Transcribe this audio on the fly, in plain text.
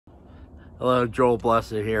Hello, Joel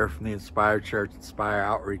Blessitt here from the Inspire Church, Inspire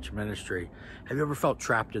Outreach Ministry. Have you ever felt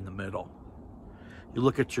trapped in the middle? You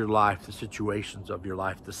look at your life, the situations of your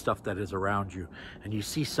life, the stuff that is around you, and you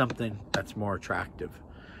see something that's more attractive.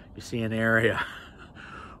 You see an area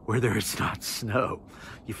where there is not snow.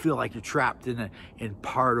 You feel like you're trapped in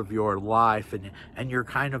part of your life, and you're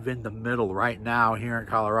kind of in the middle. Right now here in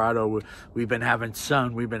Colorado, we've been having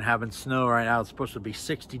sun, we've been having snow. Right now it's supposed to be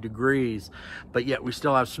 60 degrees, but yet we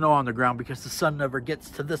still have snow on the ground because the sun never gets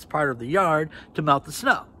to this part of the yard to melt the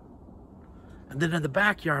snow. And then in the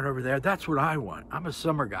backyard over there, that's what I want. I'm a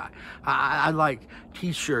summer guy. I like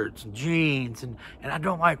t-shirts and jeans, and I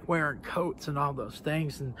don't like wearing coats and all those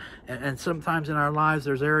things. And sometimes in our lives,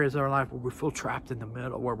 there's areas of our life where we feel trapped in the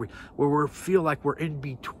middle, where we feel like we're in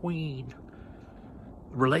between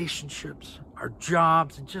relationships, our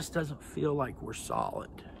jobs. It just doesn't feel like we're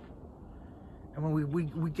solid. And when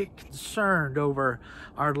we get concerned over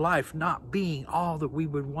our life not being all that we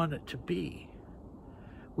would want it to be.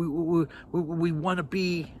 We want to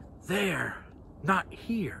be there, not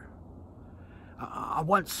here. I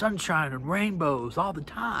want sunshine and rainbows all the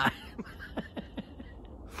time.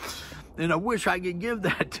 And I wish I could give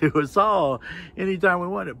that to us all anytime we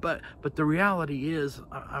want it. But the reality is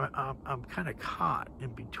I'm kind of caught in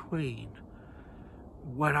between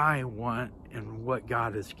what I want and what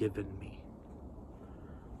God has given me.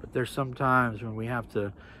 But there's some times when we have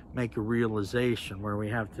to make a realization, where we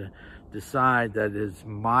have to decide that is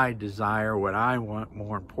my desire, what I want,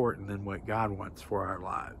 more important than what God wants for our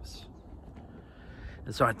lives.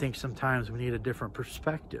 And so I think sometimes we need a different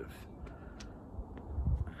perspective.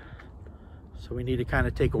 So we need to kind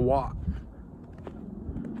of take a walk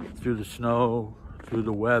through the snow, through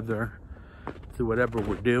the weather, through whatever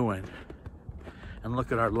we're doing, and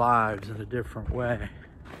look at our lives in a different way.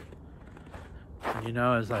 And you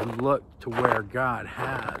know, as I look to where God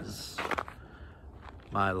has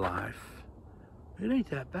my life, it ain't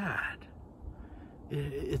that bad.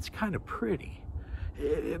 It's kind of pretty.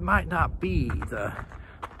 It might not be the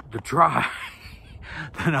drive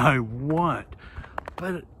that I want,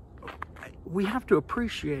 but we have to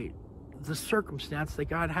appreciate the circumstance that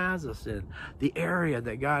God has us in, the area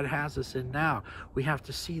that God has us in now. We have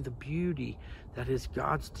to see the beauty that is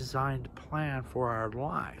God's designed plan for our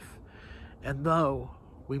life. And though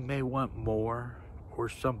we may want more or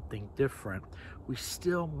something different, we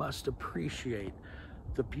still must appreciate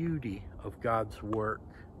the beauty of God's work,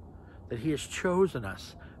 that He has chosen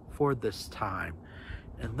us for this time.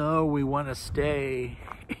 And though we want to stay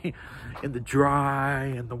in the dry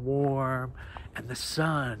and the warm and the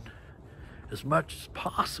sun as much as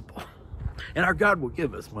possible, and our God will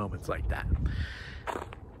give us moments like that,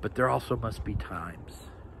 but there also must be times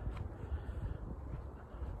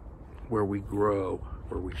where we grow,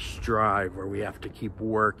 where we strive, where we have to keep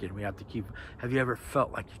working, we have to keep... Have you ever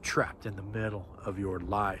felt like you're trapped in the middle of your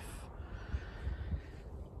life?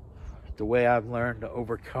 The way I've learned to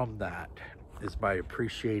overcome that is by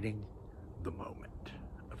appreciating the moment,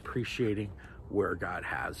 appreciating where God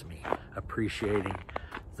has me, appreciating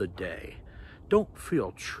the day. Don't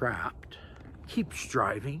feel trapped. Keep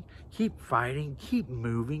striving, keep fighting, keep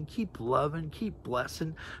moving, keep loving, keep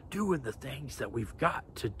blessing, doing the things that we've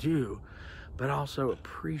got to do, but also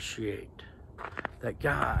appreciate that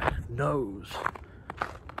God knows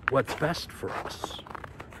what's best for us.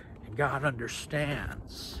 And God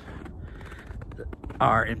understands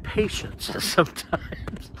our impatience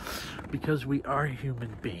sometimes, because we are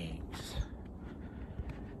human beings.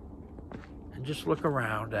 And just look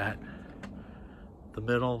around at the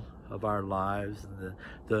middle of our lives and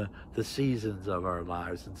the seasons of our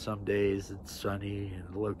lives. And some days it's sunny and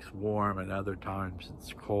it looks warm, and other times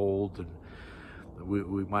it's cold and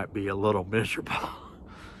we might be a little miserable.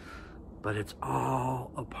 But it's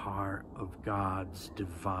all a part of God's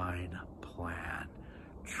divine plan.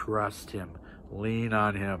 Trust Him, lean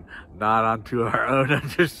on Him, not onto our own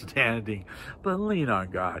understanding, but lean on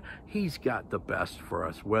God. He's got the best for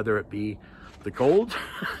us, whether it be the cold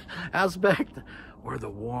aspect or the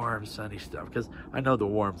warm, sunny stuff, because I know the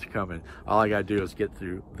warm's coming. All I gotta do is get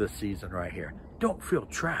through this season right here. Don't feel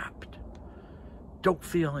trapped. Don't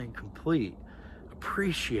feel incomplete.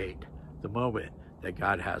 Appreciate the moment that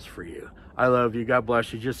God has for you. I love you. God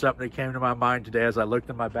bless you. Just something that came to my mind today as I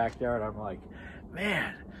looked in my backyard. I'm like,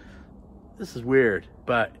 man, this is weird,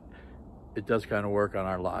 but it does kind of work on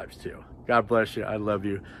our lives too. God bless you. I love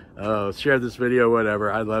you. Share this video,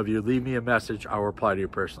 whatever. I love you. Leave me a message. I'll reply to you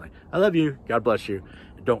personally. I love you. God bless you.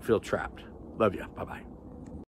 And don't feel trapped. Love you. Bye-bye.